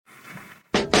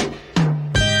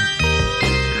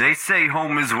say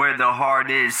home is where the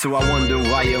heart is. So I wonder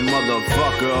why your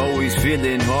motherfucker always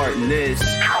feeling heartless.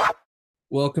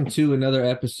 Welcome to another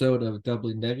episode of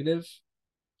Doubly Negative.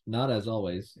 Not as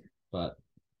always, but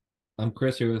I'm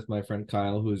Chris here with my friend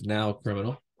Kyle, who is now a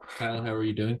criminal. Kyle, how are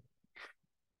you doing?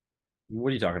 What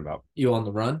are you talking about? You on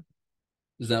the run?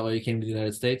 Is that why you came to the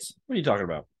United States? What are you talking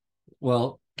about?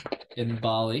 Well, in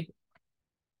Bali,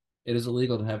 it is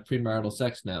illegal to have premarital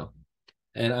sex now.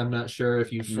 And I'm not sure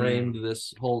if you framed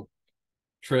this whole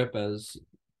trip as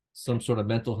some sort of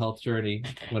mental health journey,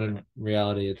 when in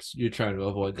reality, it's you're trying to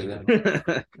avoid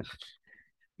that.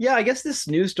 Yeah, I guess this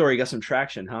news story got some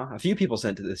traction, huh? A few people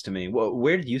sent this to me.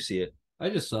 Where did you see it? I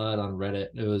just saw it on Reddit.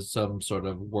 It was some sort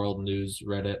of world news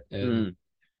Reddit, and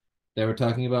they were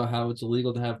talking about how it's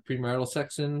illegal to have premarital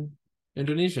sex in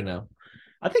Indonesia now.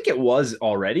 I think it was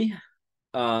already.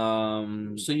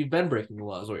 So you've been breaking the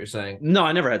law, is what you're saying? No,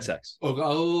 I never had sex.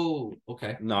 Oh,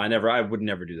 okay. No, I would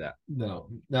never do that. No,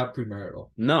 not premarital.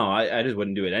 No, I just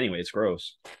wouldn't do it anyway. It's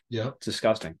gross. Yeah. It's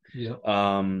disgusting. Yeah.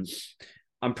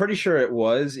 I'm pretty sure it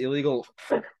was illegal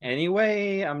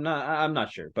anyway. I'm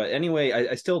not sure. But anyway,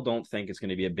 I still don't think it's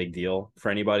going to be a big deal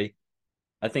for anybody.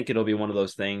 I think it'll be one of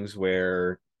those things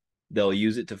where they'll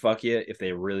use it to fuck you if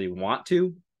they really want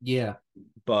to. Yeah.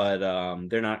 But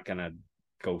they're not going to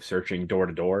go searching door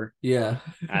to door. Yeah.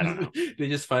 I don't know. They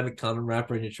just find a condom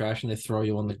wrapper in your trash and they throw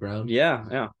you on the ground.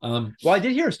 Yeah. Well, I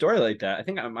did hear a story like that. I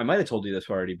think I might have told you this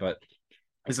already, but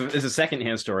it's a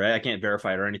secondhand story. I can't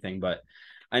verify it or anything, but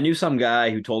I knew some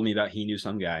guy who told me about he knew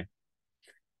some guy.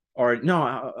 Or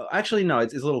no, actually, no,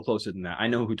 it's a little closer than that. I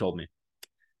know who told me.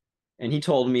 And he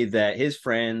told me that his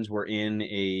friends were in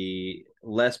a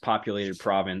less populated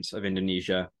province of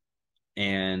Indonesia,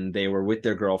 and they were with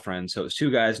their girlfriends. So it was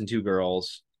two guys and two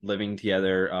girls living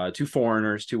together, two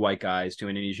foreigners, two white guys, two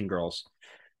Indonesian girls.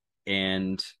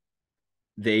 And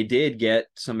they did get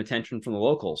some attention from the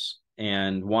locals.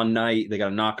 And one night they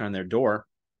got a knock on their door.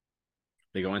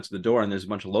 They go into the door and there's a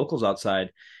bunch of locals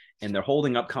outside, and they're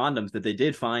holding up condoms that they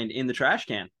did find in the trash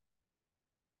can.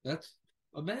 That's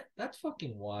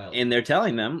fucking wild. And they're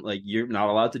telling them, like, you're not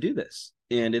allowed to do this.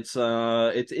 And it's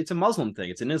a Muslim thing.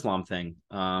 It's an Islam thing.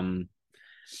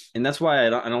 And that's why I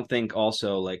don't think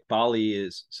also, like, Bali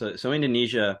is so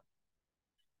Indonesia.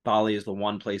 Bali is the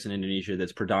one place in Indonesia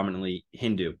that's predominantly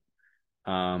Hindu.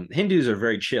 Hindus are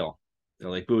very chill. They're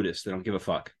like Buddhists. They don't give a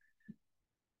fuck.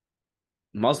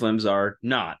 Muslims are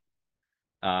not.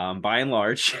 By and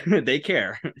large, they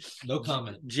care. No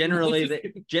comment. Generally,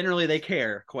 they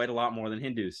care quite a lot more than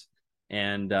Hindus,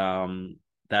 and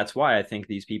that's why I think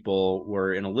these people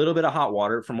were in a little bit of hot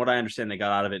water. From what I understand, they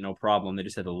got out of it no problem. They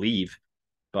just had to leave.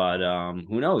 But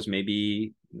who knows?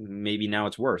 Maybe now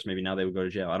it's worse. Maybe now they would go to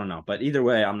jail. I don't know. But either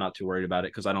way, I'm not too worried about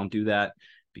it because I don't do that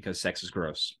because sex is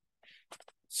gross.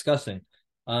 Disgusting.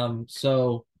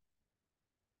 So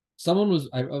someone was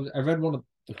I read one of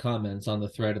the comments on the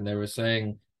thread, and they were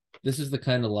saying this is the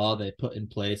kind of law they put in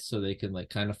place so they can, like,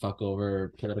 kind of fuck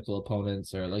over political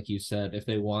opponents, or, like you said, if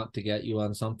they want to get you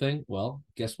on something, well,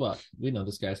 guess what? We know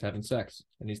this guy's having sex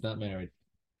and he's not married.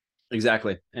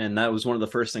 Exactly. And that was one of the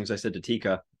first things I said to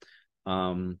Tika.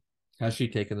 How's she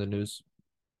taking the news?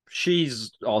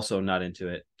 She's also not into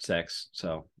it, sex.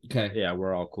 So okay, yeah,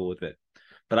 we're all cool with it.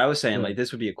 But I was saying, like,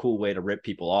 this would be a cool way to rip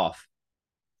people off.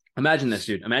 Imagine this,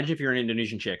 dude. Imagine if you're an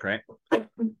Indonesian chick, right?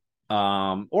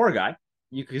 Or a guy.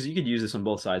 Because you could use this on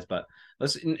both sides, but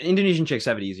Indonesian chicks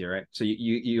have it easier, right? So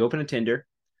you open a Tinder,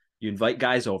 you invite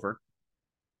guys over.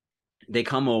 They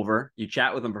come over, you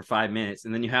chat with them for 5 minutes,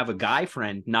 and then you have a guy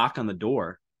friend knock on the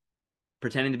door,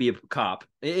 pretending to be a cop.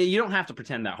 You don't have to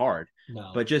pretend that hard,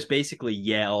 no, but just basically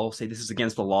yell, say this is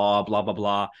against the law, blah, blah,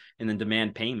 blah, and then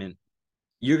demand payment.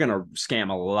 You're going to scam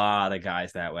a lot of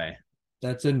guys that way.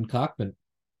 That's in Cockman.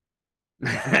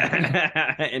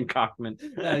 In Cockman.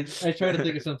 I tried to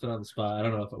think of something on the spot. I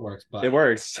don't know if it works, but it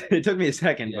works. It took me a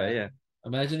second, but yeah.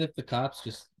 Imagine if the cops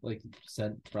just, like,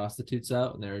 sent prostitutes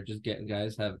out and they were just getting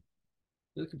guys have.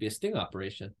 It could be a sting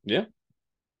operation. Yeah.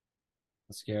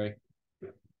 That's scary.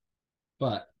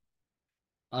 But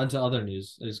on to other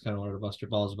news. I just kind of wanted to bust your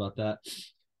balls about that.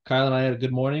 Kyle and I had a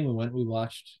good morning. We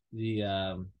watched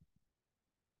the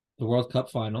World Cup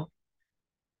final.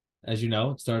 As you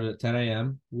know, it started at 10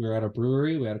 a.m. We were at a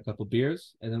brewery. We had a couple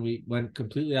beers, and then we went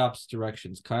completely opposite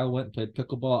directions. Kyle went and played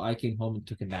pickleball. I came home and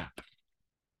took a nap.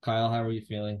 Kyle, how are you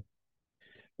feeling?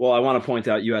 Well, I want to point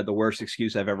out you had the worst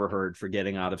excuse I've ever heard for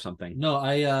getting out of something. No,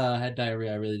 I had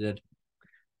diarrhea. I really did.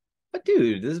 But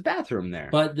dude, there's a bathroom there.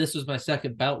 But this was my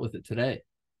second bout with it today.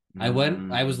 I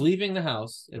was leaving the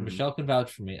house, and Michelle can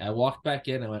vouch for me. I walked back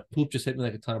in, I went, poop just hit me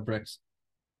like a ton of bricks.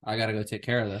 I gotta go take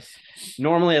care of this.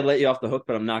 Normally, I'd let you off the hook,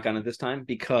 but I'm not gonna this time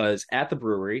because at the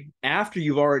brewery, after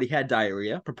you've already had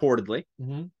diarrhea, purportedly,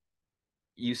 Mm-hmm.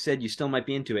 you said you still might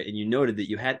be into it, and you noted that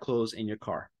you had clothes in your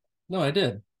car. No, I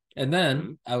did. And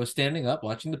then I was standing up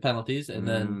watching the penalties, and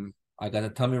then I got the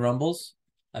tummy rumbles.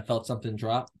 I felt something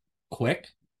drop quick,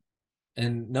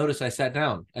 and notice I sat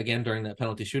down again during that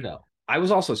penalty shootout. I was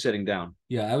also sitting down.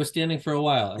 Yeah, I was standing for a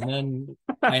while, and then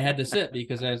I had to sit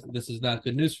because this is not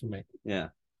good news for me. Yeah.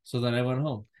 So then I went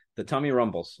home. The tummy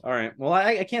rumbles. All right. Well,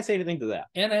 I can't say anything to that.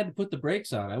 And I had to put the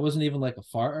brakes on. I wasn't even like a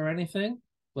fart or anything.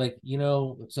 Like,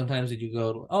 sometimes you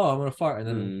go, oh, I'm going to fart, and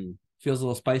then it feels a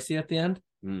little spicy at the end.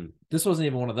 This wasn't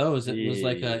even one of those. It was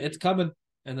like, it's coming.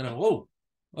 And then, whoa,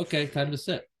 okay, time to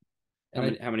sit.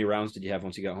 And how many rounds did you have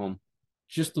once you got home?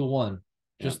 Just the one.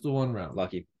 Just the one round.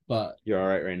 Lucky. But you're all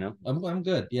right now? I'm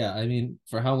good. Yeah. I mean,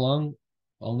 for how long?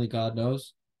 Only God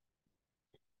knows.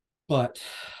 But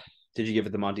did you give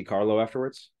it the Monte Carlo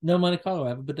afterwards? No Monte Carlo. I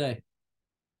have a bidet.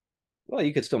 Well,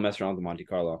 you could still mess around with the Monte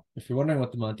Carlo. If you're wondering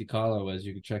what the Monte Carlo is,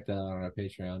 you can check that out on our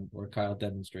Patreon where Kyle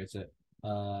demonstrates it.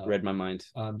 Read my mind.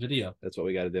 On video. That's what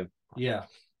we got to do. Yeah.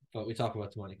 But we talk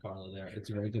about the Monte Carlo there. It's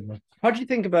a very good one. How did you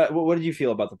think about, what did you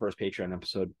feel about the first Patreon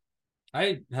episode?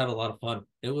 I had a lot of fun.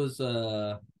 It was,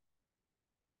 I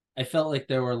felt like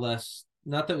there were less,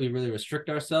 not that we really restrict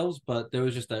ourselves, but there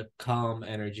was just a calm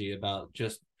energy about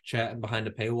just chatting behind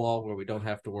a paywall where we don't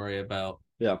have to worry about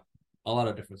a lot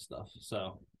of different stuff.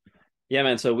 So yeah,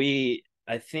 man. So I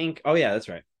think, oh yeah, that's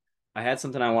right. I had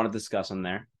something I wanted to discuss on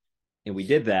there, and we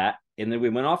did that. And then we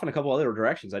went off in a couple other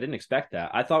directions. I didn't expect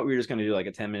that. I thought we were just going to do like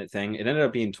a 10-minute thing. It ended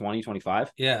up being 20,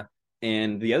 25. Yeah.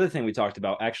 And the other thing we talked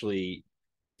about, actually,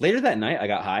 later that night, I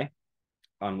got high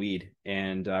on weed.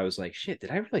 And I was like, shit,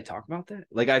 did I really talk about that?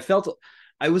 Like, I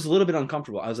was a little bit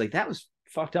uncomfortable. I was like, that was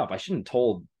fucked up. I shouldn't have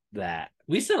told that.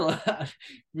 We said a lot.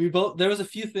 There was a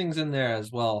few things in there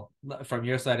as well from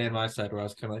your side and my side where I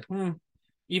was kind of like,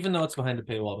 even though it's behind a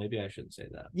paywall, maybe I shouldn't say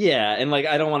that. Yeah, and like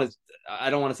I don't want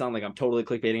to sound like I'm totally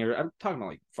clickbaiting. I'm talking about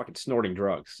like fucking snorting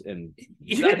drugs, and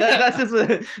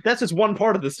that's just one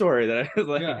part of the story that I was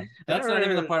like. Yeah, that's not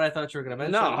even the part I thought you were gonna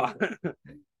mention. No.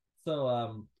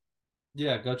 So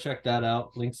yeah, go check that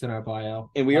out. Links in our bio.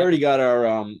 And we already got our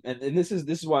and this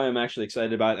is why I'm actually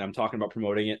excited about it. And I'm talking about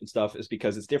promoting it and stuff is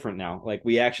because it's different now. Like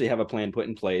we actually have a plan put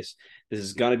in place. This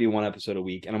is gonna be one episode a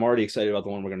week, and I'm already excited about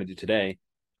the one we're gonna do today.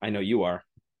 I know you are.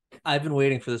 I've been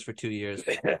waiting for this for 2 years.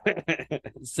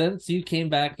 Since you came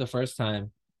back the first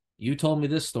time, you told me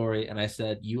this story, and I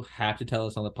said, you have to tell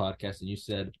us on the podcast. And you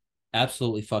said,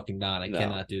 absolutely fucking not. I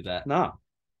cannot do that. No.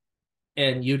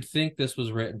 And you'd think this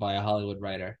was written by a Hollywood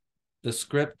writer. The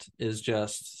script is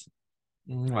just...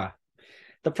 Mwah.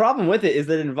 The problem with it is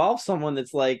that it involves someone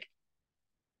that's like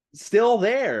still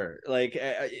there. Like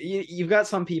you've got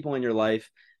some people in your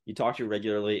life you talk to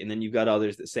regularly, and then you've got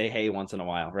others that say hey once in a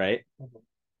while, right?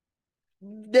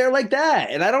 They're like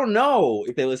that, and I don't know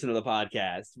if they listen to the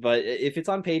podcast, but if it's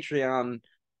on Patreon,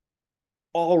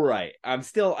 all right. I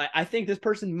think this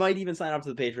person might even sign up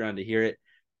to the Patreon to hear it,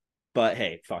 but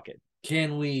hey, fuck it.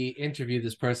 Can we interview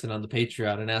this person on the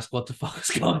Patreon and ask what the fuck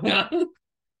is going on?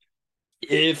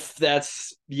 If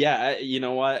that's, yeah, you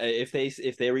know what?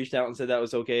 If they reached out and said that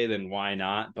was okay, then why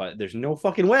not? But there's no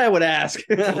fucking way I would ask.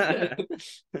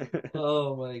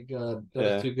 Oh my god,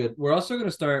 that's too good. We're also gonna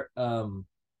start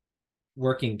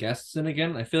working guests in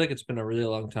again. I feel like it's been a really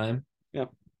long time. Yeah.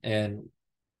 And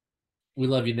we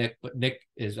love you, Nick, but Nick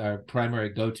is our primary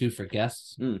go-to for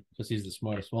guests because he's the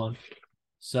smartest one.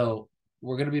 So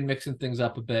we're going to be mixing things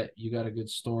up a bit. You got a good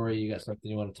story. You got something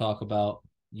you want to talk about.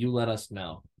 You let us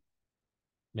know.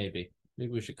 Maybe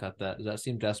we should cut that. Does that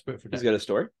seem desperate for that? He's got a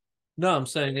story? No, I'm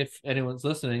saying if anyone's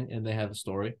listening and they have a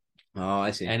story. Oh,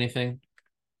 I see. Anything,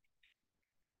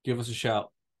 give us a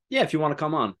shout. Yeah, if you want to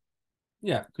come on.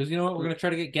 Yeah, because you know what? We're going to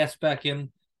try to get guests back in,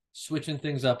 switching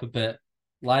things up a bit,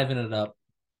 liven it up.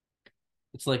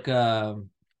 It's like a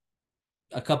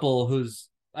couple who's,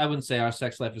 I wouldn't say our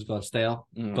sex life has gone stale,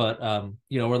 but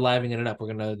we're livening it up.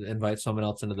 We're going to invite someone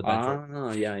else into the bedroom.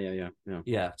 Oh, yeah.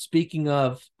 Yeah. Speaking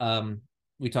of,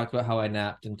 we talked about how I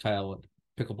napped and Kyle went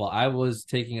pickleball. I was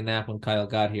taking a nap when Kyle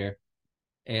got here,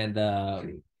 and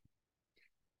I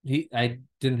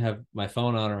didn't have my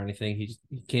phone on or anything. He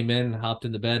came in, hopped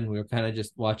in the bed, and we were kind of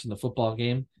just watching the football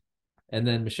game. And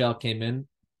then Michelle came in,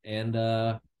 and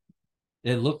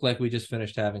it looked like we just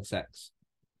finished having sex.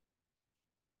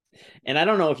 And I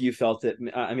don't know if you felt it.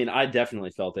 I mean, I definitely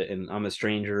felt it, and I'm a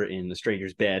stranger in the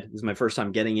stranger's bed. This is my first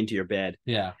time getting into your bed.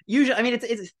 Yeah. Usually, I mean,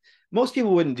 it's most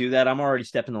people wouldn't do that. I'm already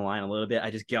stepping the line a little bit. I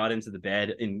just got into the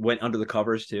bed and went under the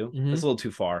covers too. That's a little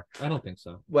too far. I don't think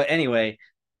so. But anyway,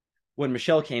 when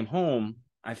Michelle came home,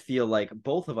 I feel like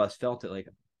both of us felt it like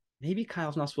maybe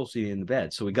Kyle's not supposed to be in the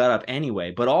bed. So we got up anyway,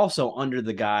 but also under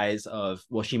the guise of,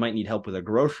 well, she might need help with her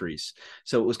groceries.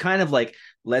 So it was kind of like,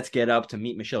 let's get up to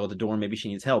meet Michelle at the door. Maybe she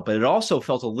needs help. But it also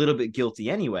felt a little bit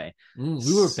guilty anyway.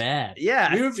 We were bad.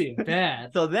 Yeah. We were being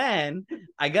bad. So then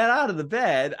I got out of the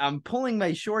bed. I'm pulling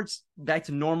my shorts back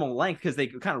to normal length because they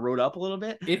kind of rode up a little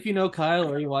bit. If you know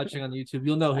Kyle or you're watching on YouTube,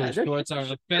 you'll know his shorts are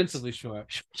offensively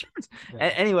short. Yeah.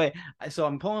 Anyway, so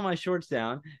I'm pulling my shorts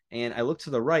down and I look to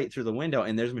the right through the window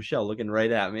and there's Michelle looking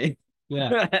right at me.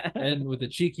 Yeah. And with a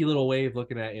cheeky little wave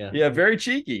looking at you. Yeah, very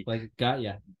cheeky. Like, got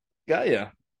ya. Got ya.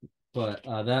 But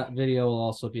that video will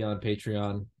also be on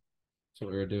Patreon. That's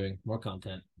what we were doing. More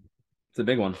content. It's a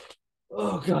big one.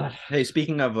 Oh, God. Hey,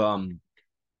 speaking of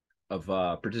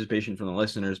participation from the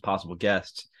listeners, possible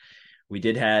guests, we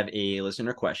did have a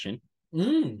listener question.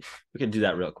 We can do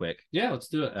that real quick. Yeah, let's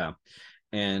do it.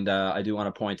 And I do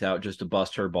want to point out, just to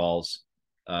bust her balls,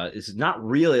 this is not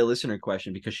really a listener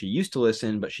question because she used to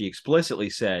listen, but she explicitly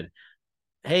said,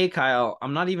 "Hey, Kyle,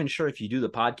 I'm not even sure if you do the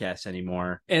podcast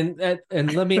anymore." And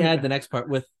let me add the next part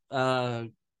with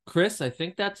Chris. I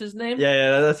think that's his name.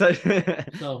 Yeah, that's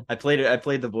So I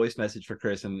played the voice message for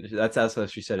Chris, and that's how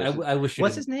she said it. I wish.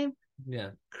 What's his name? Yeah,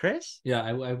 Chris. Yeah,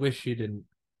 I wish you didn't.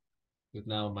 But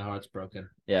now my heart's broken.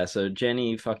 Yeah. So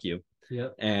Jenny, fuck you.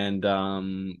 Yep. And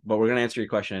but we're gonna answer your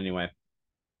question anyway.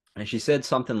 And she said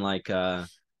something like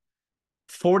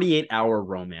 48-hour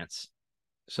romance.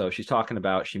 So she's talking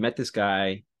about she met this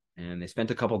guy and they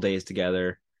spent a couple days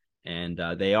together, and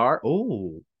they are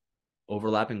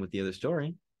overlapping with the other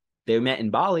story. They met in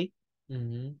Bali.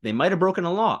 Mm-hmm. They might have broken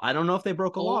a law. I don't know if they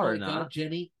broke a law or not. God,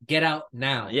 Jenny, get out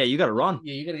now. Yeah, you got to run.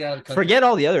 Yeah, you got to get out of the country. Forget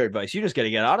all the other advice. You just got to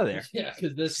get out of there. Yeah,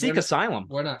 because seek asylum.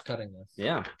 We're not cutting this.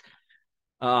 Yeah.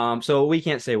 So we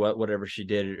can't say whatever she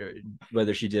did, or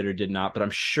whether she did or did not, but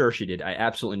I'm sure she did. I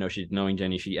absolutely know she did. Knowing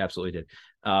Jenny, she absolutely did.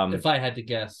 If I had to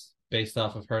guess based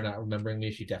off of her not remembering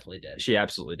me, she definitely did. She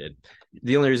absolutely did.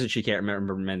 The only reason she can't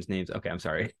remember men's names. Okay, I'm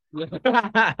sorry. Yeah.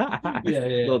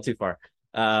 A little too far.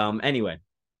 Anyway,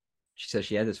 she says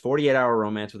she had this 48-hour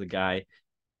romance with a guy.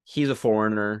 He's a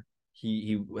foreigner.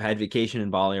 He had vacation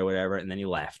in Bali or whatever, and then he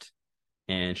left.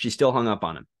 And she still hung up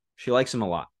on him. She likes him a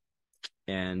lot.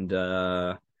 And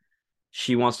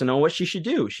she wants to know what she should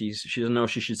do. She doesn't know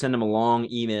if she should send him a long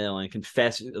email and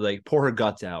confess, like pour her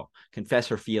guts out, confess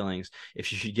her feelings, if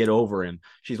she should get over him.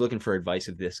 She's looking for advice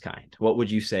of this kind. What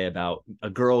would you say about a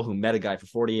girl who met a guy for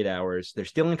 48 hours? They're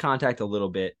still in contact a little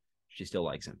bit. She still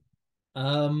likes him.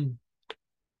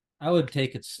 I would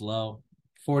take it slow.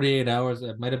 48 hours.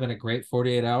 It might have been a great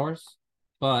 48 hours,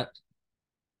 but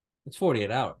it's 48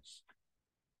 hours.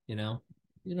 You know,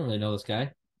 you don't really know this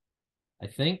guy. I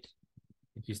think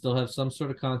if you still have some sort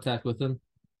of contact with him,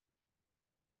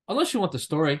 unless you want the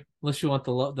story, unless you want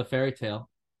the fairy tale,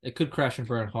 it could crash and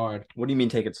burn hard. What do you mean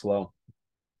take it slow?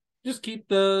 Just keep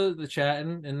the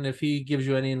chatting, and if he gives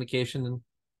you any indication, then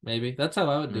maybe. That's how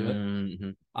I would do it. Mm-hmm.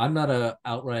 I'm not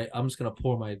I'm just gonna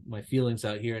pour my feelings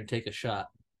out here and take a shot.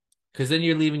 Because then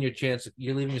you're leaving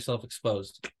yourself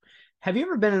exposed. Have you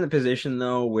ever been in the position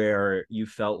though where you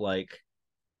felt like,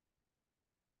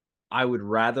 I would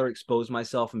rather expose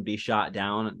myself and be shot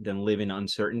down than live in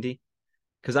uncertainty?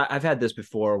 Because I've had this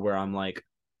before where I'm like,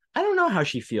 I don't know how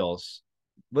she feels.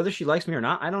 Whether she likes me or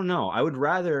not, I don't know. I would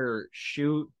rather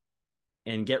shoot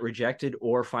and get rejected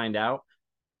or find out.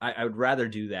 I would rather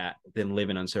do that than live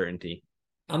in uncertainty.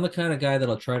 I'm the kind of guy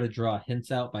that'll try to draw hints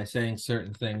out by saying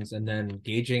certain things and then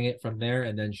gauging it from there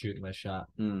and then shooting my shot.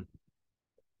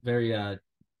 Very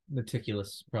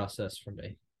meticulous process for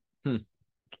me.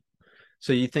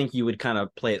 So you think you would kind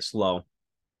of play it slow?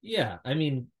 Yeah, I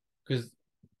mean, because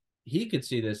he could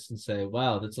see this and say,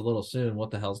 wow, that's a little soon.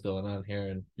 What the hell's going on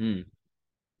here? And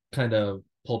kind of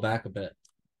pull back a bit.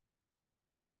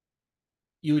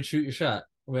 You would shoot your shot.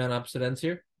 Are we on opposite ends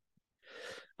here?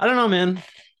 I don't know, man.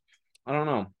 I don't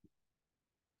know.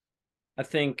 I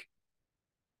think,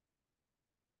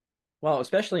 well,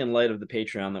 especially in light of the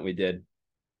Patreon that we did,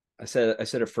 I said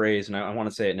a phrase, and I want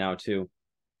to say it now too.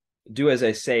 Do as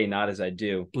I say, not as I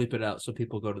do. Bleep it out so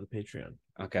people go to the Patreon.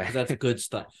 Okay. That's good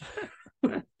stuff.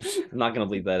 I'm not going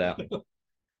to bleep that out.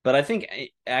 But I think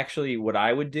actually what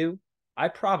I would do, I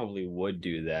probably would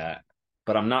do that.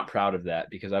 But I'm not proud of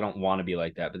that because I don't want to be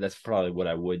like that. But that's probably what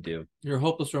I would do. You're a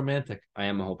hopeless romantic. I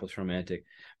am a hopeless romantic.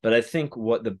 But I think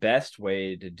what the best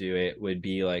way to do it would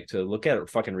be like to look at it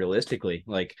fucking realistically.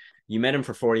 Like, you met him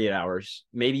for 48 hours.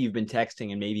 Maybe you've been texting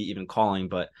and maybe even calling.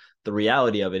 But the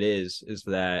reality of it is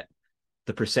that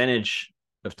the percentage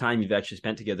of time you've actually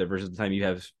spent together versus the time you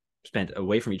have spent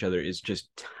away from each other is just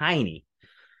tiny.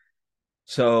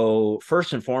 So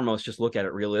first and foremost, just look at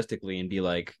it realistically and be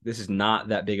like, this is not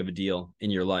that big of a deal in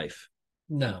your life.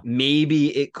 No.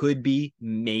 Maybe it could be,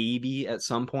 maybe at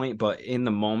some point, but in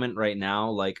the moment right now,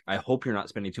 like I hope you're not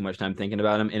spending too much time thinking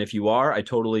about him. And if you are, I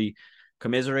totally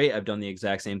commiserate. I've done the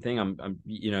exact same thing.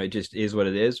 It just is what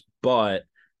it is. But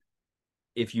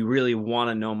if you really want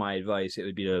to know my advice, it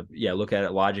would be to, yeah, look at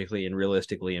it logically and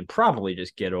realistically and probably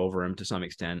just get over him to some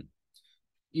extent.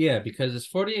 Yeah, because it's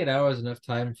 48 hours enough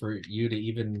time for you to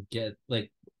even get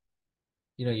like,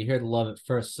 you hear the love at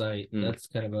first sight. That's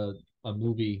kind of a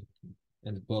movie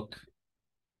and book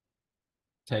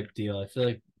type deal. I feel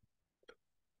like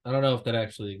I don't know if that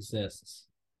actually exists.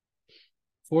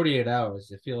 48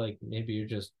 hours. I feel like maybe you're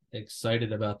just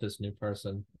excited about this new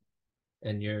person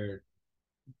and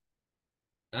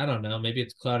I don't know, maybe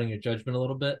it's clouding your judgment a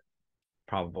little bit.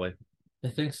 Probably. I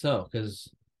think so, because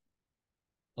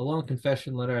a long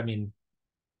confession letter, I mean,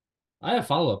 I have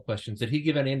follow-up questions. Did he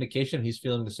give any indication he's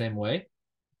feeling the same way?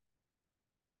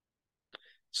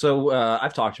 So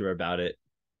I've talked to her about it.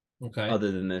 Okay.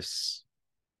 Other than this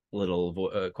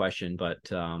little question, but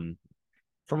from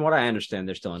what I understand,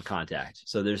 they're still in contact.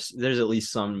 So there's at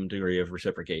least some degree of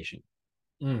reciprocation.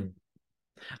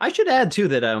 I should add too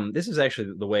that this is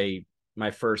actually the way my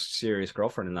first serious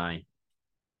girlfriend and I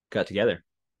got together.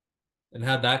 And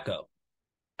how'd that go?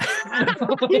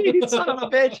 You son of a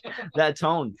bitch. That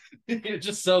tone. You're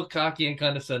just so cocky and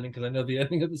condescending because I know the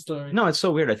ending of the story. No, it's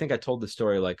so weird. I think I told the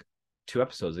story like 2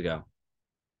 episodes ago,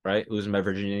 right? Losing my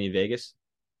virginity in Vegas.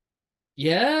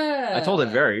 Yeah. I told it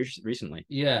very recently.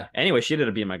 Yeah. Anyway, she ended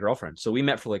up being my girlfriend. So we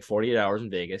met for like 48 hours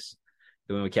in Vegas.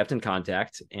 When we kept in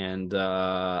contact, and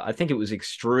I think it was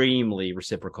extremely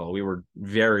reciprocal. We were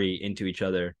very into each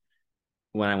other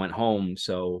when I went home.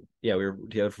 So yeah, we were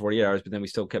together for 48 hours, but then we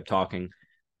still kept talking,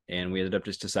 and we ended up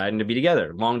just deciding to be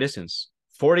together, long distance,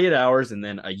 48 hours, and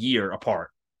then a year apart.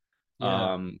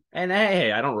 Yeah. And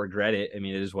hey, I don't regret it. I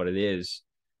mean, it is what it is.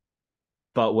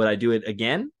 But would I do it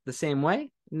again the same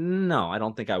way? No, I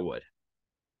don't think I would.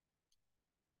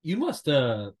 You must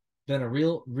have been a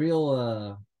real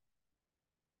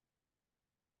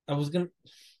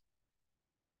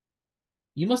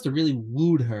you must have really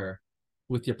wooed her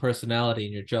with your personality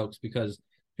and your jokes, because if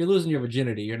you're losing your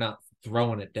virginity, you're not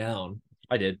throwing it down.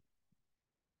 I did.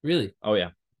 Really? Oh yeah.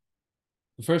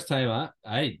 The first time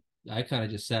I kind of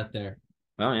just sat there.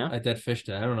 Oh yeah. I dead fished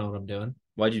it. I don't know what I'm doing.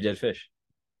 Why'd you dead fish?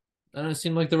 That doesn't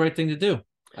seem like the right thing to do.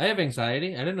 I have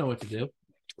anxiety. I didn't know what to do.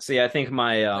 See, I think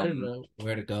my I didn't know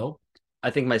where to go. I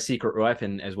think my secret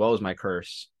weapon, as well as my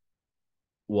curse,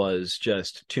 was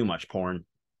just too much porn.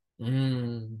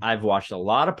 I've watched a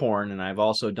lot of porn, and I've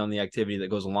also done the activity that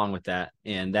goes along with that,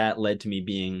 and that led to me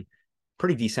being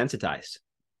pretty desensitized.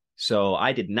 So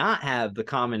I did not have the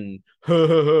common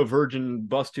virgin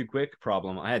bust too quick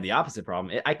problem. I had the opposite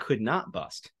problem. I could not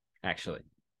bust, actually.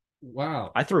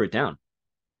 Wow. I threw it down.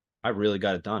 I really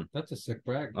got it done. That's a sick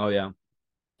brag. Oh, yeah.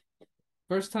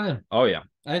 First time. Oh, yeah.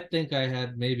 I think I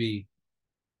had maybe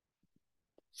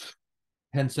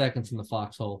 10 seconds in the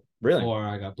foxhole before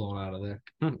I got blown out of there.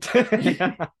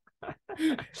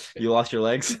 You lost your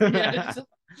legs? Yeah.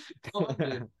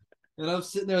 And I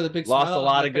was sitting there with a big lost smile a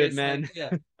lot on of my good face, men. like,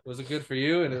 yeah. Was it good for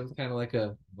you? And it was kind of like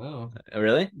wow.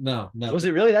 Really? No. Was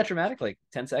it really that dramatic? Like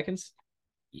 10 seconds?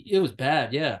 It was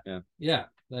bad. Yeah. Yeah.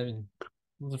 I mean, it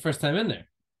was the first time in there.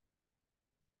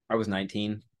 I was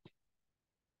 19.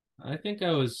 I think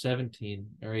I was 17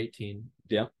 or 18.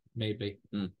 Yeah. Maybe.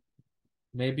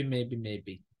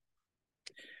 Maybe.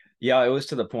 Yeah, it was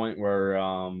to the point where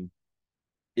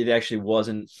it actually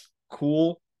wasn't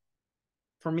cool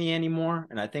for me anymore,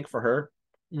 and I think for her,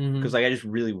 because like I just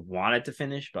really wanted to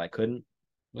finish, but I couldn't.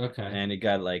 Okay. And it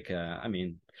got like, I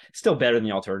mean, still better than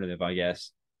the alternative, I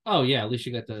guess. Oh yeah, at least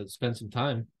you got to spend some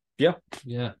time. Yeah.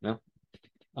 Yeah. Yeah.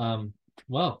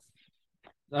 Well,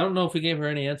 I don't know if we gave her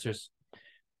any answers.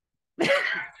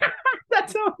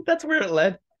 That's where it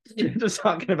led. Just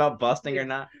talking about busting or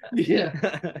not. Yeah.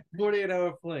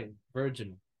 48-hour fling,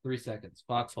 virgin, 3 seconds,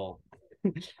 foxhole.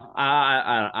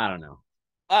 I don't know.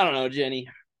 I don't know, Jenny.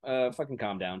 Fucking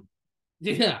calm down.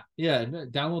 Yeah.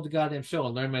 Download the goddamn show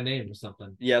and learn my name or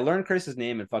something. Yeah, learn Chris's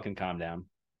name and fucking calm down.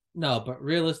 No, but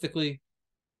realistically,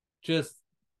 just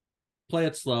play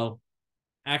it slow.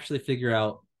 Actually figure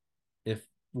out if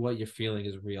what you're feeling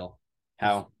is real.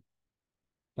 How?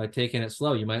 By taking it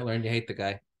slow, you might learn you hate the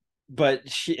guy. But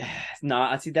see,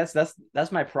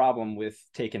 that's my problem with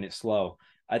taking it slow.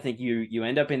 I think you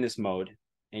end up in this mode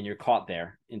and you're caught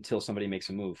there until somebody makes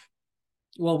a move.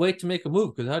 Well, wait to make a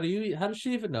move, because how does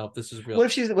she even know if this is real? What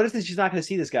if she's not going to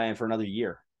see this guy in for another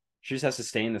year? She just has to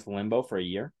stay in this limbo for a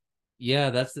year. Yeah,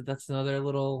 that's another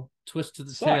little twist to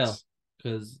the tail.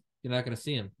 because you're not going to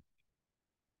see him.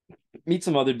 Meet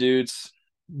some other dudes.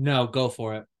 No, go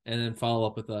for it, and then follow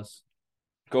up with us.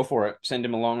 Go for it. Send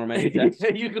him a long romantic text.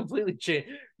 You completely change.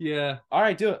 Yeah. All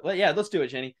right, do it. Let's do it,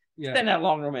 Jenny. Yeah. Send that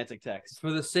long romantic text.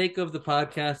 For the sake of the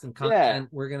podcast and content,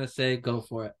 we're gonna say go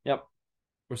for it. Yep.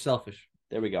 We're selfish.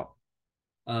 There we go.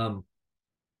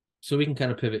 So we can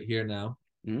kind of pivot here now.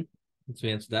 Mm-hmm. Once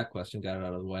we answered that question, got it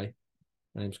out of the way.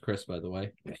 My name's Chris, by the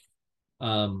way.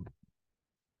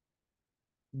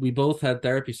 We both had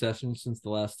therapy sessions since the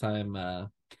last time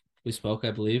we spoke,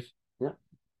 I believe. Yeah.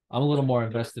 I'm a little more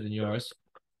invested in yours.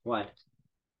 Why?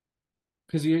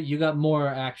 Because you got more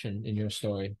action in your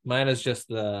story. Mine is just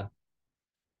the.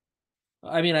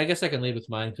 I mean, I guess I can lead with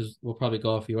mine because we'll probably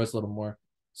go off yours a little more.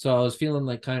 So I was feeling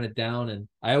like kind of down, and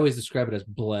I always describe it as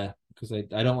bleh because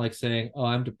I don't like saying, "Oh,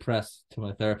 I'm depressed" to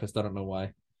my therapist. I don't know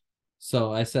why.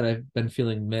 So I said I've been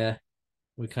feeling meh.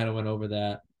 We kind of went over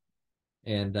that,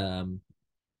 and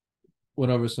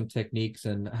went over some techniques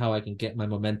and how I can get my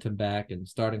momentum back and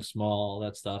starting small, all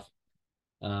that stuff.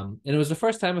 And it was the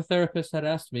first time a therapist had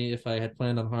asked me if I had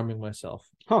planned on harming myself.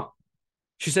 Huh.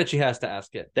 She said she has to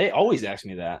ask it. They always ask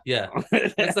me that. Yeah.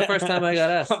 That's the first time I got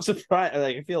asked. I'm surprised.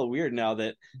 Like, I feel weird now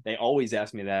that they always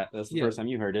ask me that. That's the first time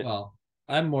you heard it. Well,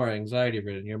 I'm more anxiety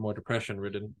ridden. You're more depression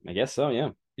ridden. I guess so, yeah.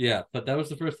 Yeah, but that was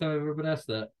the first time I've ever been asked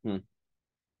that.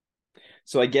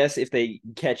 So I guess if they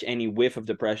catch any whiff of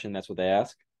depression, that's what they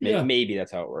ask. Maybe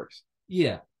that's how it works.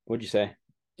 Yeah. What'd you say?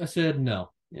 I said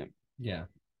no. Yeah. Yeah.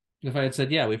 If I had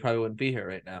said yeah, we probably wouldn't be here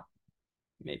right now.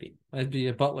 Maybe. I'd be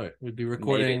a butler. We'd be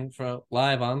recording from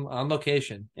live on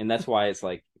location. And that's why it's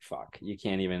like, fuck, you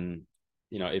can't even,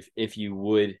 if you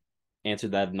would answer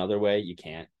that another way, you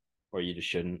can't, or you just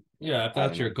shouldn't. Yeah, if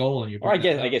that's your goal and you're. Or I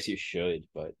guess you should,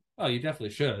 but. Oh, you definitely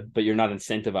should. But you're not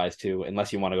incentivized to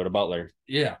unless you want to go to butler.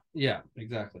 Yeah,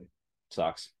 exactly.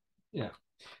 Sucks. Yeah.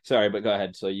 Sorry, but go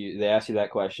ahead. So they asked you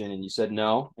that question and you said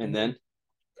no, and then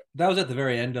that was at the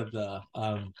very end of the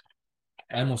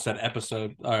I almost said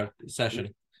episode or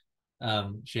session.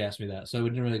 She asked me that, so we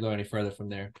didn't really go any further from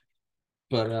there.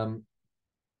 But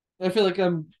I feel like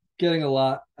I'm getting a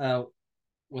lot out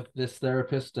with this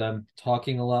therapist. I'm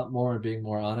talking a lot more and being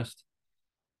more honest.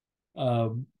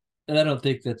 And I don't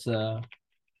think that's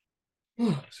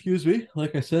excuse me.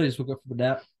 Like I said, I just woke up from a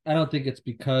nap. I don't think it's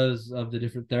because of the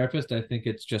different therapist. I think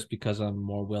it's just because I'm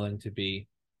more willing to be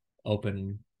open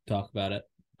and talk about it.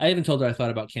 I even told her I thought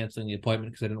about canceling the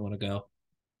appointment because I didn't want to go.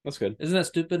 That's good. Isn't that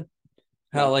stupid?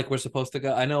 How like we're supposed to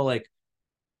go? I know like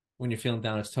when you're feeling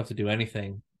down, it's tough to do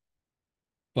anything.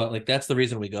 But like that's the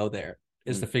reason we go there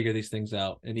is to figure these things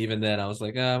out. And even then I was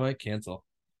like, I might cancel.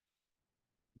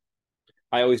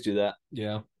 I always do that.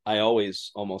 Yeah. I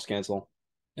always almost cancel.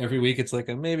 Every week it's like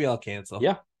maybe I'll cancel.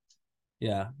 Yeah.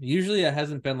 Yeah. Usually it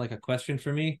hasn't been like a question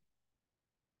for me.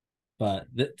 But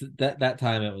that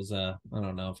time it was I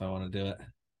don't know if I want to do it.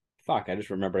 Fuck, I just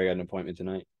remembered I got an appointment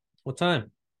tonight. What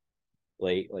time?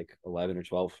 Late, like 11 or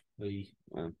 12.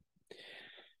 Wow.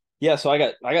 Yeah, so I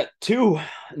got two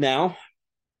now.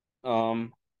 I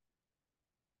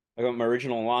got my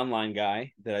original online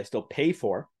guy that I still pay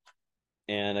for,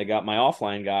 and I got my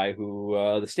offline guy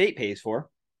who the state pays for.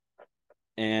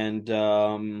 And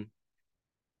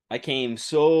I came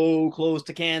so close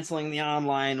to canceling the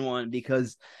online one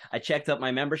because I checked up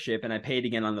my membership and I paid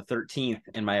again on the 13th,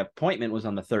 and my appointment was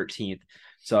on the 13th.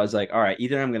 So I was like, all right,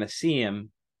 either I'm going to see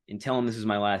him and tell him this is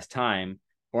my last time,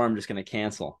 or I'm just going to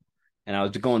cancel. And I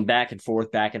was going back and forth.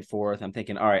 I'm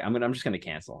thinking, all right, I'm just going to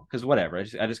cancel because whatever. I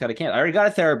just got to cancel. I already got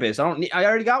a therapist. I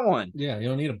already got one. Yeah, you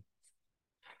don't need him.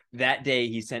 That day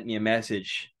he sent me a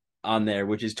message on there,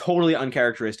 which is totally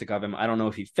uncharacteristic of him. I don't know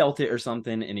if he felt it or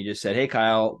something. And he just said, hey,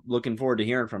 Kyle, looking forward to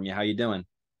hearing from you. How you doing?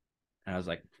 And I was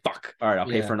like, fuck. All right, I'll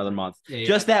pay for another month. Yeah.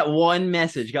 Just that one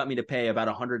message got me to pay about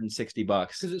 $160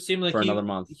 because it seemed like for another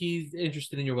month. He's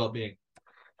interested in your well-being.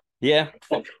 Yeah.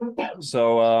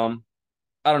 So,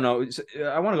 I don't know.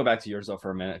 I want to go back to yours though for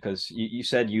a minute because you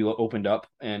said you opened up,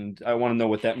 and I want to know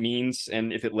what that means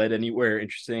and if it led anywhere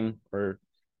interesting or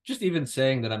just even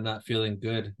saying that I'm not feeling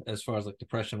good as far as like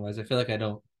depression wise. I feel like I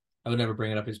would never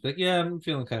bring it up. He's like, yeah, I'm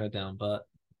feeling kind of down, but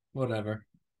whatever.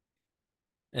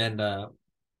 And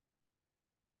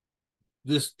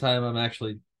this time I'm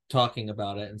actually talking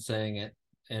about it and saying it,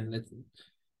 and it's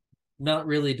not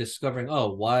really discovering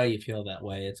why you feel that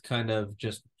way. It's kind of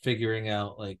just figuring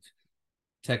out like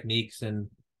techniques. And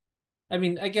I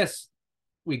mean, I guess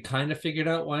we kind of figured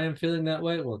out why I'm feeling that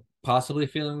way, or possibly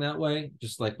feeling that way,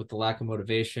 just like with the lack of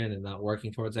motivation and not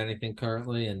working towards anything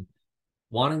currently and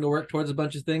wanting to work towards a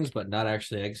bunch of things but not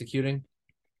actually executing.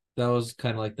 That was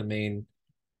kind of like the main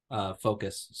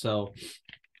focus. So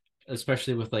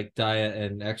especially with like diet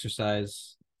and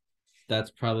exercise,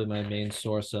 that's probably my main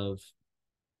source of,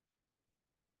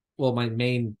 well, my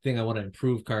main thing I want to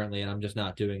improve currently, and I'm just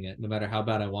not doing it. No matter how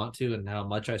bad I want to and how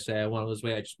much I say I want to lose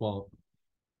weight, I just won't.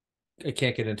 I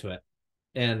can't get into it.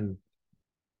 And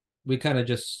we kind of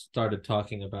just started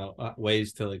talking about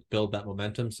ways to like build that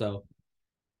momentum. So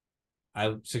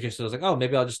I suggested, I was like, oh,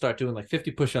 maybe I'll just start doing like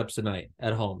 50 push-ups a night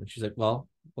at home. And she's like, well,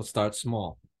 let's start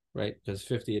small, right? Because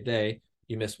 50 a day,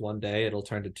 you miss one day, it'll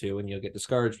turn to 2 and you'll get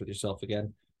discouraged with yourself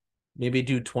again. Maybe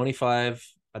do 25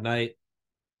 a night,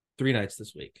 3 nights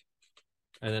this week,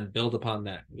 and then build upon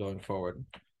that going forward.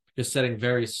 Just setting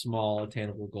very small,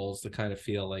 attainable goals to kind of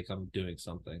feel like I'm doing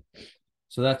something.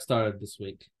 So that started this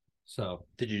week. So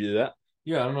Did you do that?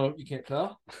 yeah, I don't know. You can't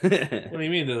tell. What do you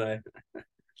mean, did I?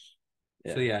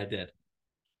 Yeah. So yeah, I did.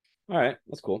 All right,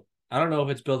 that's cool. I don't know if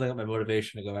it's building up my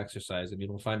motivation to go exercise. I mean,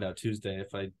 we'll find out Tuesday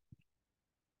if I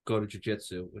go to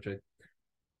jiu-jitsu, which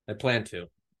I plan to.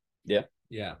 Yeah.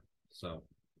 Yeah. So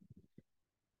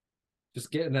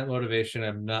just getting that motivation.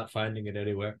 I'm not finding it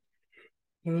anywhere.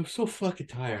 And I'm so fucking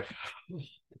tired.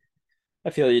 I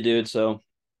feel you, dude. So,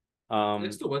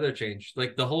 It's the weather change.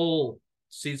 Like the whole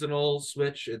seasonal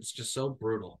switch, it's just so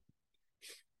brutal.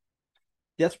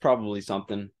 that's probably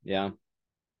something. Yeah.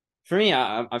 For me,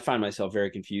 I find myself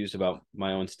very confused about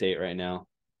my own state right now,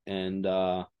 and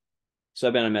so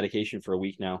I've been on medication for a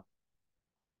week now.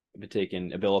 I've been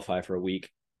taking Abilify for a week,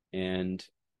 and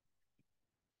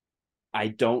I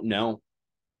don't know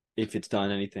if it's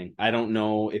done anything. I don't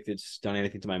know if it's done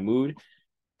anything to my mood.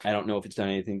 I don't know if it's done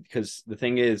anything, because the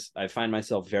thing is, I find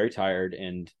myself very tired,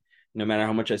 and no matter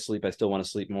how much I sleep, I still want to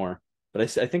sleep more.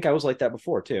 But I think I was like that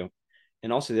before too.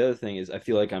 And also the other thing is, I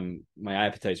feel like my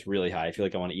appetite's really high. I feel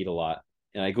like I want to eat a lot.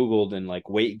 And I Googled, and like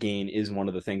weight gain is one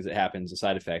of the things that happens, a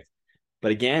side effect.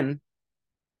 But again,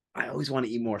 I always want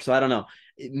to eat more. So I don't know.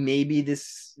 Maybe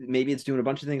it's doing a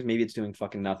bunch of things. Maybe it's doing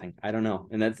fucking nothing. I don't know.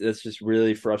 And that's just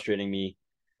really frustrating me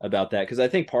about that. Because I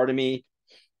think part of me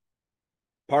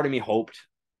hoped,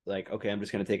 like, okay, I'm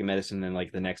just gonna take a medicine and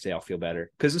like the next day I'll feel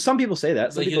better. Because some people say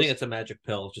that. Like you think it's a magic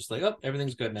pill, just like, oh,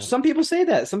 everything's good now. Some people say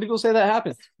that. Some people say that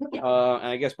happens. And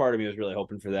I guess part of me was really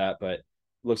hoping for that, but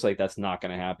looks like that's not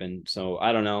going to happen. So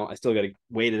I don't know. I still got to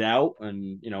wait it out,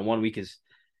 and 1 week is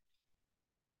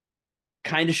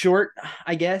kind of short,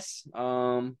 I guess.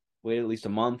 Wait at least a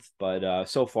month, but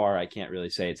so far I can't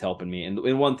really say it's helping me.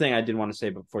 And one thing I did want to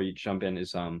say before you jump in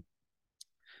is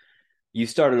you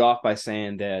started off by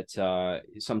saying that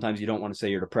sometimes you don't want to say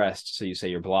you're depressed, so you say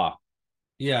you're blah.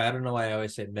 Yeah, I don't know why I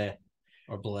always say meh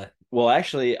or bleh. Well,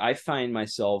 actually, I find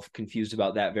myself confused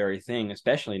about that very thing,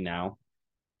 especially now,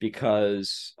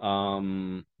 because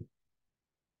some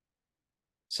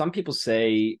people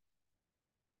say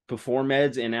before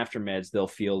meds and after meds, they'll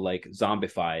feel like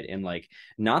zombified, and like,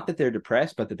 not that they're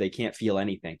depressed, but that they can't feel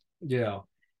anything. Yeah.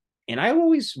 And I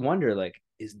always wonder, like,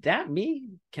 is that me?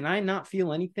 Can I not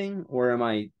feel anything, or am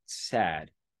I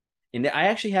sad? And I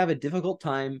actually have a difficult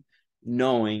time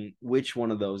knowing which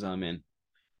one of those I'm in.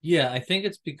 Yeah, I think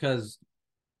it's because,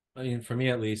 I mean, for me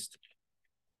at least,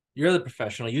 you're the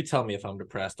professional. You tell me if I'm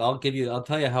depressed. I'll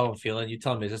tell you how I'm feeling. You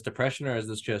tell me, is this depression or is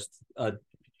this just a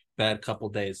bad couple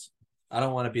days? I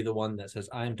don't want to be the one that says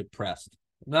I'm depressed.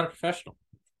 I'm not a professional.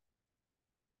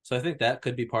 So I think that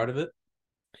could be part of it.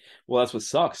 Well, that's what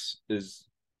sucks, is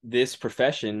this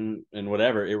profession and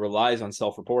whatever, it relies on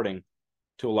self-reporting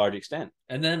to a large extent.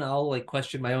 And then I'll like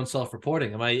question my own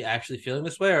self-reporting. Am I actually feeling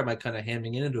this way, or am I kind of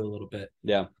hamming into it a little bit?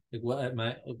 Yeah. Like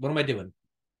what am I doing?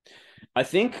 I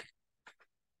think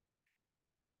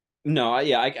no,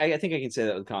 I think I can say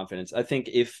that with confidence. I think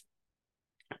if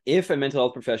a mental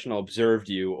health professional observed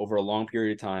you over a long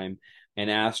period of time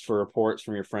and asked for reports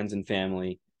from your friends and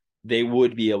family, they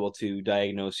would be able to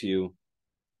diagnose you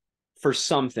for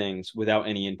some things without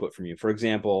any input from you. For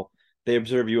example, they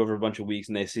observe you over a bunch of weeks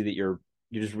and they see that you're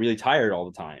just really tired all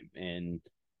the time, and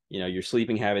your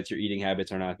sleeping habits, your eating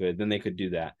habits are not good, then they could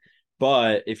do that.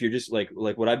 But if you're just like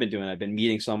what I've been doing, I've been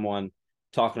meeting someone,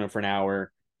 talking to them for an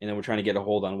hour, and then we're trying to get a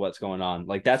hold on what's going on.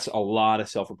 Like, that's a lot of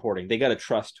self-reporting. They got to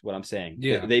trust what I'm saying.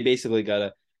 Yeah. They basically got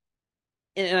to,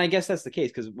 and I guess that's the case,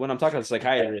 because when I'm talking to a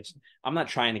psychiatrist, I'm not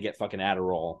trying to get fucking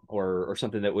Adderall or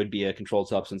something that would be a controlled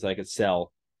substance that I could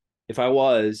sell. If I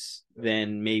was,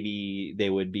 then maybe they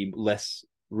would be less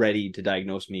ready to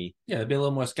diagnose me. Yeah, they'd be a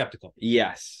little more skeptical.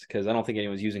 Yes, because I don't think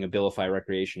anyone's using Abilify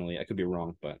recreationally. I could be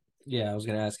wrong, but yeah, I was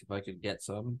gonna ask if I could get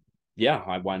some.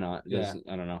 Yeah, why not? Yeah.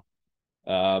 I don't know.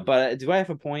 But do I have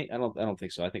a point? I don't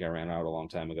think so. I think I ran out a long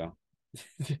time ago.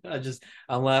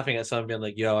 I'm laughing at someone being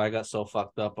like, "Yo, I got so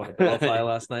fucked up on Abilify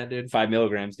last night, dude." 5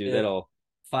 milligrams, dude. Yeah.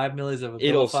 5 millis of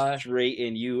It'll Abilify.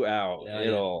 straighten you out. Yeah,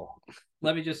 It'll.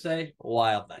 Let me just say,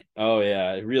 wild night. Oh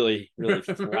yeah, really, really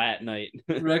flat night.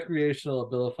 Recreational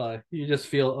Abilify. You just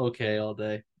feel okay all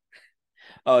day.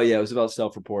 Oh yeah, it was about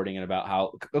self-reporting and about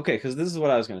how okay, because this is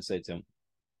what I was gonna say too.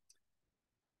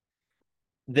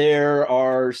 There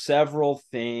are several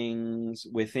things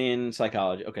within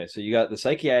psychology. Okay, so you got the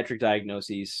psychiatric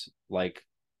diagnoses like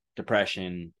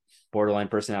depression, borderline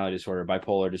personality disorder,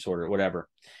 bipolar disorder, whatever.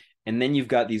 And then you've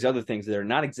got these other things that are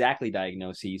not exactly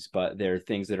diagnoses, but they're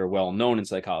things that are well known in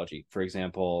psychology. For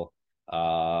example,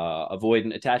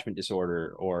 avoidant attachment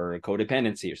disorder or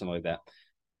codependency or something like that.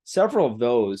 Several of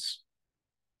those,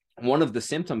 one of the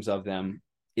symptoms of them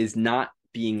is not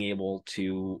being able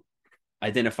to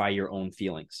identify your own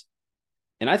feelings.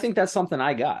 And I think that's something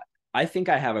I got. I think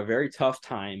I have a very tough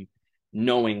time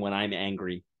knowing when I'm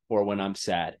angry or when I'm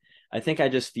sad. I think I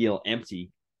just feel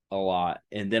empty a lot.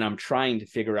 And then I'm trying to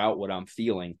figure out what I'm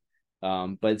feeling.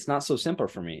 But it's not so simple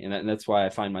for me. And that's why I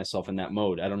find myself in that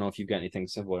mode. I don't know if you've got anything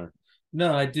similar.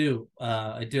 No, I do.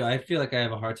 I do. I feel like I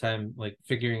have a hard time like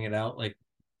figuring it out. Like,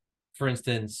 for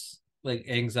instance, like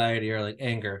anxiety or like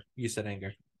anger. You said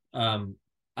anger.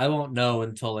 I won't know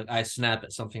until like I snap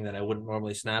at something that I wouldn't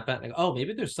normally snap at. Like, oh,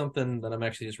 maybe there's something that I'm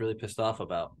actually just really pissed off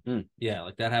about. Yeah,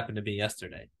 like that happened to me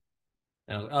yesterday.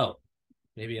 And I was like, oh,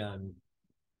 maybe I'm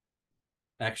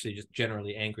actually just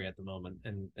generally angry at the moment.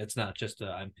 And it's not just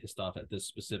I'm pissed off at this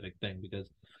specific thing because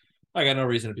I got no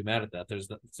reason to be mad at that.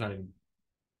 It's not even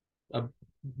I'm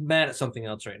mad at something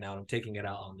else right now and I'm taking it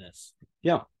out on this.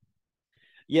 Yeah.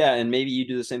 Yeah, and maybe you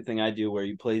do the same thing I do where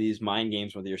you play these mind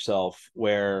games with yourself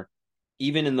where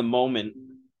even in the moment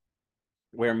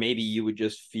where maybe you would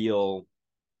just feel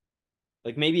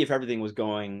like maybe if everything was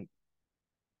going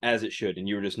as it should and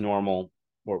you were just normal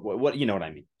or what you know what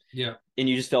I mean. Yeah. And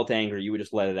you just felt angry, you would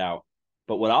just let it out.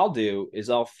 But what I'll do is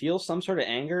I'll feel some sort of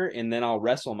anger and then I'll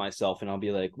wrestle myself and I'll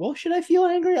be like, well, should I feel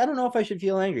angry? I don't know if I should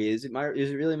feel angry. Is it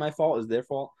really my fault? Is it their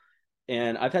fault?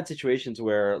 And I've had situations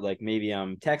where like maybe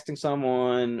I'm texting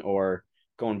someone or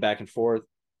going back and forth.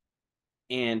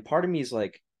 And part of me is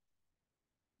like,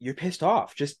 you're pissed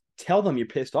off. Just tell them you're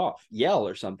pissed off. Yell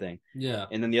or something. Yeah.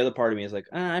 And then the other part of me is like,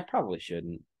 I probably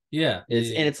shouldn't. Yeah.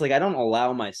 And it's like I don't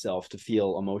allow myself to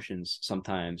feel emotions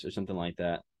sometimes or something like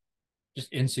that.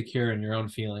 Just insecure in your own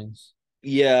feelings.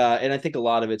 Yeah, and I think a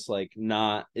lot of it's like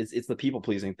not it's the people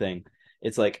pleasing thing.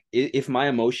 It's like if my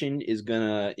emotion is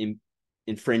gonna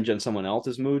infringe on someone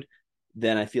else's mood,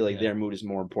 then I feel like their mood is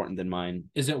more important than mine.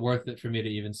 Is it worth it for me to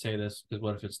even say this? Because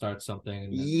what if it starts something?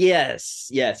 And then... Yes.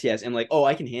 And like, oh,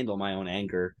 I can handle my own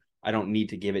anger. I don't need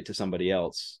to give it to somebody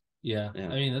else. Yeah. I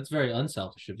mean, that's very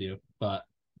unselfish of you, but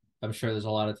I'm sure there's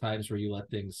a lot of times where you let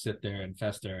things sit there and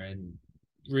fester and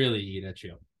really eat at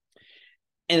you.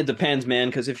 And it depends, man,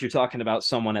 because if you're talking about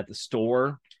someone at the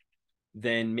store,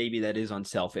 then maybe that is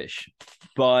unselfish.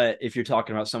 But if you're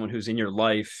talking about someone who's in your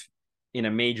life in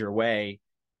a major way,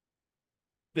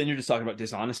 then you're just talking about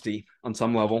dishonesty on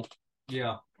some level.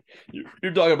 Yeah.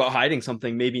 You're talking about hiding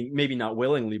something, maybe not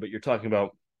willingly, but you're talking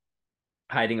about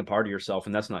hiding a part of yourself,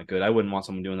 and that's not good. I wouldn't want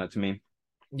someone doing that to me.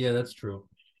 Yeah, that's true.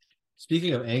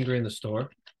 Speaking of anger in the store,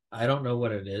 I don't know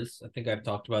what it is. I think I've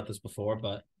talked about this before,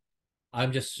 but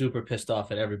I'm just super pissed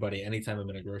off at everybody anytime I'm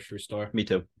in a grocery store. Me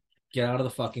too. Get out of the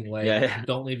fucking way. Yeah.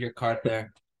 Don't leave your cart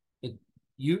there.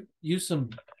 You use some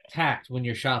tact when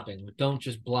you're shopping. Don't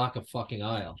just block a fucking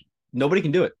aisle. Nobody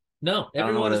can do it. No,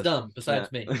 everyone is dumb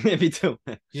besides me. Me too.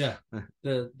 Yeah.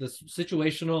 The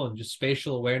situational and just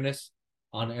spatial awareness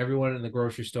on everyone in the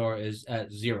grocery store is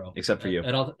at zero. Except for you.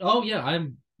 Oh yeah,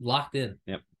 I'm locked in.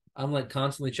 Yep. I'm like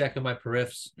constantly checking my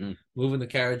periffs, moving the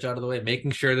carriage out of the way,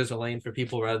 making sure there's a lane for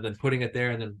people rather than putting it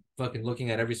there and then fucking looking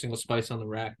at every single spice on the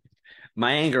rack.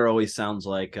 My anger always sounds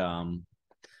like,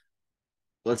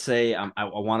 let's say I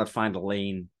want to find a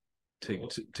lane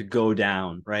to go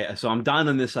down, right? So I'm down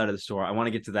on this side of the store. I want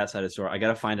to get to that side of the store. I got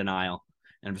to find an aisle.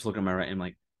 And I'm just looking at my right. And I'm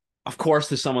like, of course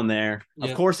there's someone there.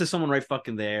 Of course there's someone right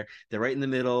fucking there. They're right in the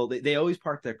middle. They always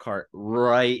park their cart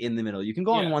right in the middle. You can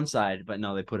go on one side, but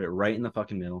no, they put it right in the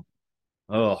fucking middle.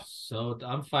 Oh. So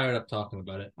I'm fired up talking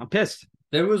about it. I'm pissed.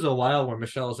 There was a while where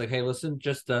Michelle was like, hey, listen,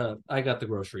 just I got the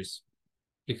groceries.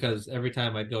 Because every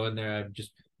time I'd go in there,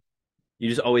 You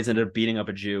just always ended up beating up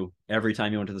a Jew every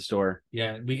time you went to the store.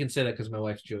 Yeah, we can say that because my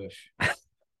wife's Jewish.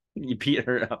 You beat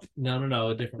her up. No,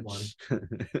 a different one.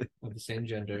 Of the same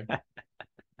gender.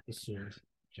 Assumed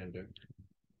gender.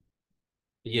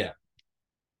 But yeah.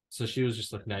 So she was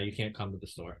just like, no, you can't come to the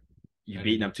store. You've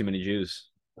beaten up too many Jews.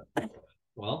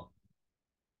 Well,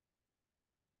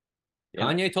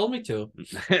 Kanye told me to.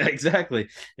 Exactly.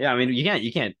 Yeah, I mean,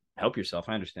 you can't help yourself.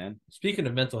 I understand. Speaking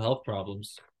of mental health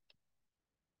problems,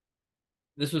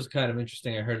 this was kind of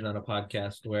interesting. I heard it on a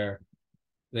podcast where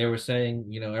they were saying,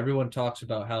 everyone talks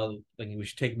about how like we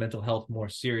should take mental health more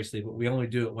seriously, but we only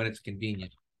do it when it's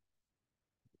convenient.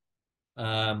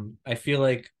 I feel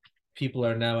like people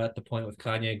are now at the point with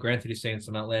Kanye. Granted, he's saying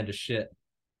some outlandish shit.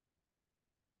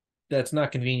 That's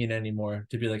not convenient anymore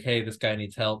to be like, hey, this guy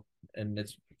needs help, and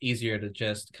it's easier to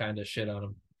just kind of shit on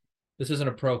him. This isn't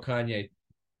a pro Kanye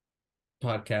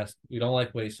podcast. We don't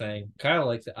like what he's saying. Kyle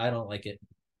likes it. I don't like it.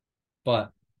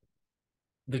 But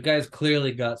the guy's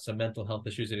clearly got some mental health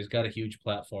issues and he's got a huge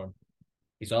platform.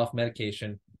 He's off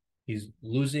medication. He's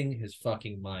losing his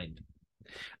fucking mind.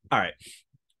 All right.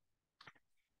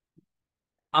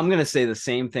 I'm going to say the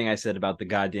same thing I said about the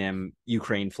goddamn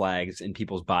Ukraine flags in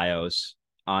people's bios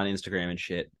on Instagram and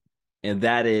shit. And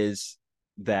that is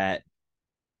that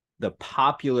the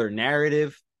popular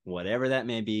narrative, whatever that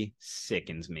may be,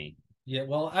 sickens me. Yeah,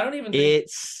 well, I don't even think... It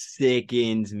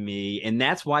sickens me. And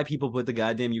that's why people put the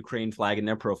goddamn Ukraine flag in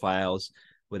their profiles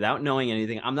without knowing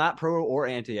anything. I'm not pro or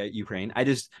anti-Ukraine. I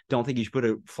just don't think you should put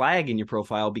a flag in your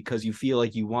profile because you feel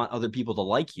like you want other people to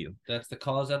like you. That's the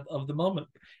cause of the moment.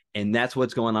 And that's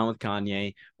what's going on with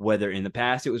Kanye. Whether in the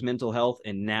past it was mental health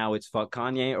and now it's fuck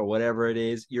Kanye or whatever it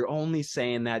is, you're only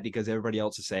saying that because everybody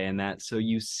else is saying that. So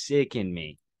you sicken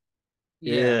me.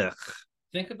 Yeah. Ugh.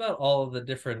 Think about all of the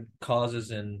different causes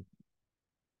and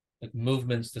like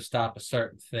movements to stop a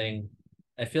certain thing.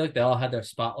 I feel like they all had their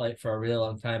spotlight for a really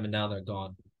long time and now they're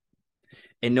gone.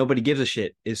 And nobody gives a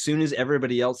shit. As soon as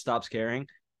everybody else stops caring,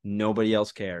 nobody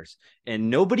else cares.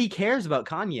 And nobody cares about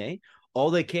Kanye.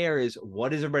 All they care is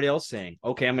what is everybody else saying?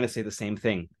 Okay, I'm going to say the same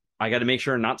thing. I got to make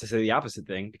sure not to say the opposite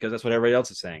thing because that's what everybody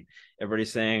else is saying.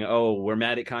 Everybody's saying, oh, we're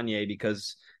mad at Kanye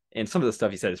because, and some of the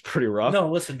stuff he said is pretty rough.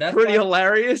 No, listen, that's pretty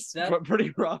hilarious, but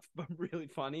pretty rough, but really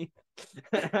funny.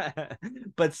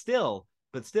 but still,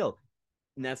 and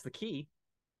that's the key.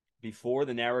 Before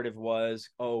the narrative was,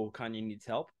 oh, Kanye needs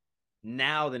help.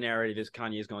 Now the narrative is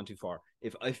Kanye has gone too far.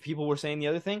 If people were saying the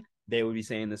other thing, they would be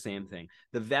saying the same thing.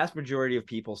 The vast majority of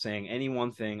people saying any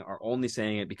one thing are only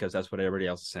saying it because that's what everybody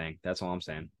else is saying. That's all I'm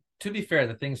saying. To be fair,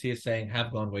 the things he is saying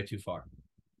have gone way too far.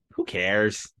 Who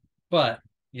cares? But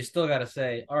you still got to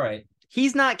say, all right.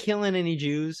 He's not killing any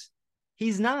Jews.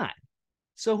 He's not.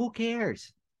 So who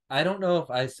cares? I don't know if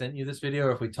I sent you this video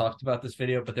or if we talked about this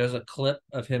video, but there's a clip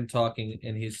of him talking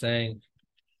and he's saying,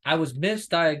 I was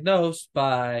misdiagnosed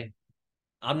by,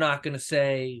 I'm not going to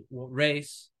say what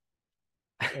race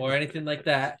or anything like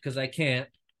that because I can't.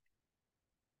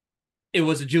 It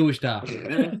was a Jewish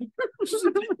doctor.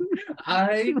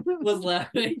 I was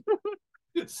laughing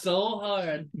so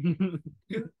hard.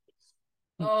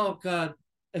 Oh God!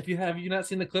 If you have you not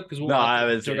seen the clip? Because no, I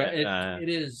haven't seen it. It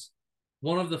is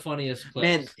one of the funniest clips.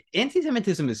 Man,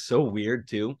 anti-Semitism is so weird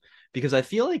too because I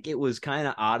feel like it was kind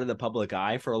of out of the public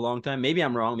eye for a long time. Maybe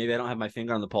I'm wrong. Maybe I don't have my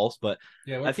finger on the pulse, but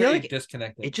yeah, I feel like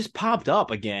disconnected. It just popped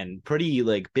up again, pretty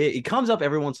like big. It comes up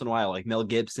every once in a while, like Mel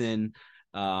Gibson.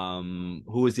 Who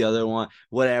was the other one?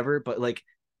 Whatever, but like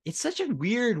it's such a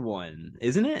weird one,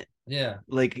 isn't it? Yeah.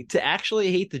 Like to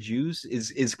actually hate the Jews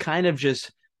is kind of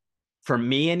just. For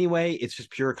me, anyway, it's just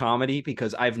pure comedy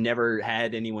because I've never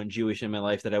had anyone Jewish in my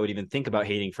life that I would even think about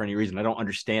hating for any reason. I don't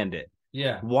understand it.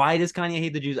 Yeah. Why does Kanye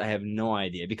hate the Jews? I have no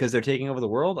idea. Because they're taking over the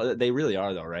world? They really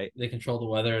are, though, right? They control the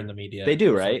weather and the media. They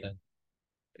do, right?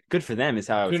 Good for them is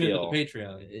how I would feel. Tune into the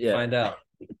Patreon. Yeah. Find out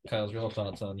Kyle's real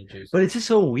thoughts on the Jews. But it's just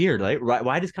so weird. Like,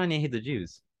 why does Kanye hate the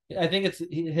Jews? I think it's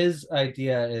his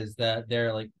idea is that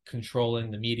they're like controlling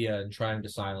the media and trying to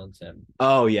silence him.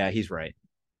 Oh, yeah, he's right.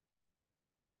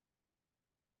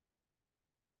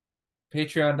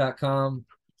 Patreon.com.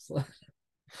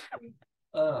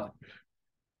 I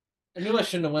knew I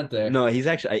shouldn't have went there. No, he's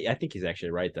actually. I think he's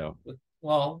actually right though.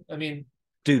 Well, I mean,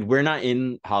 dude, we're not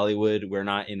in Hollywood. We're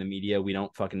not in the media. We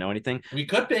don't fucking know anything. We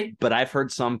could be, but I've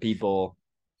heard some people.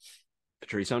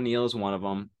 Patrice O'Neal is one of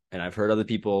them, and I've heard other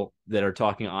people that are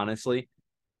talking honestly.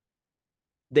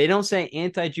 They don't say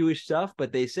anti-Jewish stuff,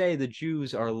 but they say the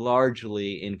Jews are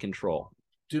largely in control.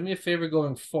 Do me a favor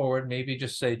going forward, maybe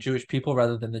just say Jewish people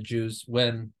rather than the Jews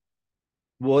when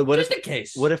what just if in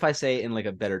case. What if I say it in like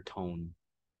a better tone?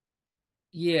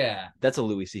 Yeah. That's a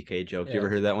Louis C.K. joke. Yeah. You ever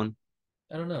heard that one?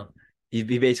 I don't know. He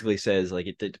basically says like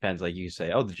it depends, like you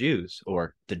say, oh, the Jews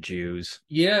or the Jews.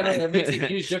 Yeah, no, that makes a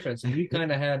huge difference. And we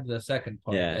kind of had the second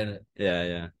part in it.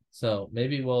 Yeah. So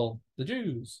maybe the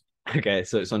Jews. Okay,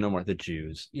 so no more the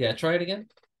Jews. Yeah, try it again.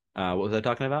 What was I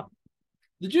talking about?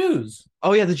 The Jews.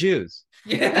 Oh yeah, the Jews.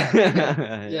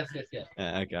 Yeah. yes.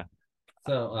 Okay.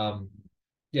 So,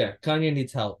 yeah, Kanye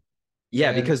needs help.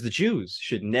 Yeah, because the Jews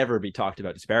should never be talked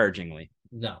about disparagingly.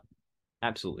 No.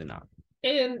 Absolutely not.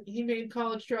 And he made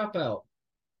College Dropout.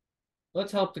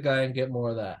 Let's help the guy and get more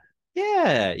of that.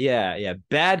 Yeah.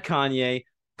 Bad Kanye,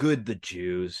 good the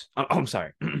Jews. I'm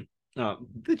sorry.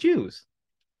 The Jews.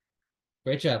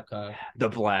 Great job, Kyle. The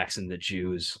blacks and the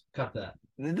Jews. Cut that.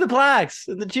 The blacks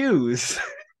and the Jews.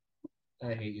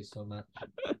 I hate you so much.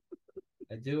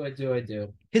 I do.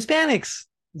 Hispanics.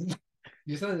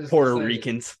 You sounded Puerto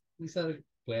Ricans. You sounded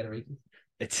Puerto Rican.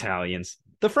 Italians.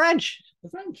 The French. The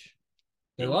French.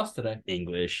 They lost today.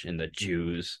 English and the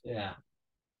Jews. Yeah.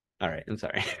 All right. I'm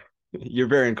sorry. You're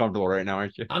very uncomfortable right now,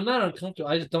 aren't you? I'm not uncomfortable.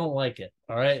 I just don't like it.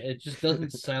 All right. It just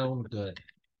doesn't sound good.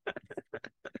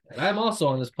 And I'm also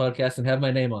on this podcast and have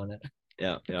my name on it.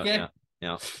 Yeah. Okay?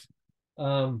 Yeah.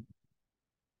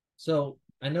 So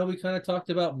I know we kind of talked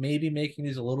about maybe making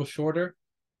these a little shorter.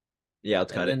 Yeah,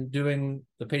 let's cut it. And doing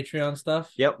the Patreon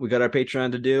stuff. Yep, we got our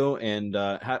Patreon to do. And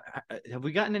have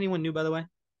we gotten anyone new, by the way?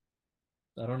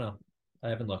 I don't know. I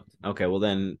haven't looked. Okay, well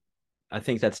then I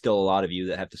think that's still a lot of you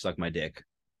that have to suck my dick.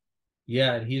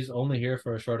 Yeah, and he's only here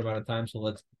for a short amount of time, so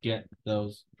let's get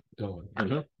those going.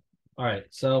 Mm-hmm. All right,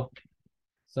 so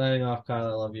signing off, Kyle.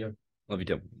 I love you. Love you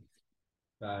too.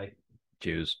 Bye.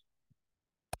 Jews.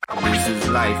 This is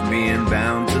life being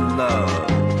bound to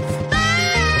love.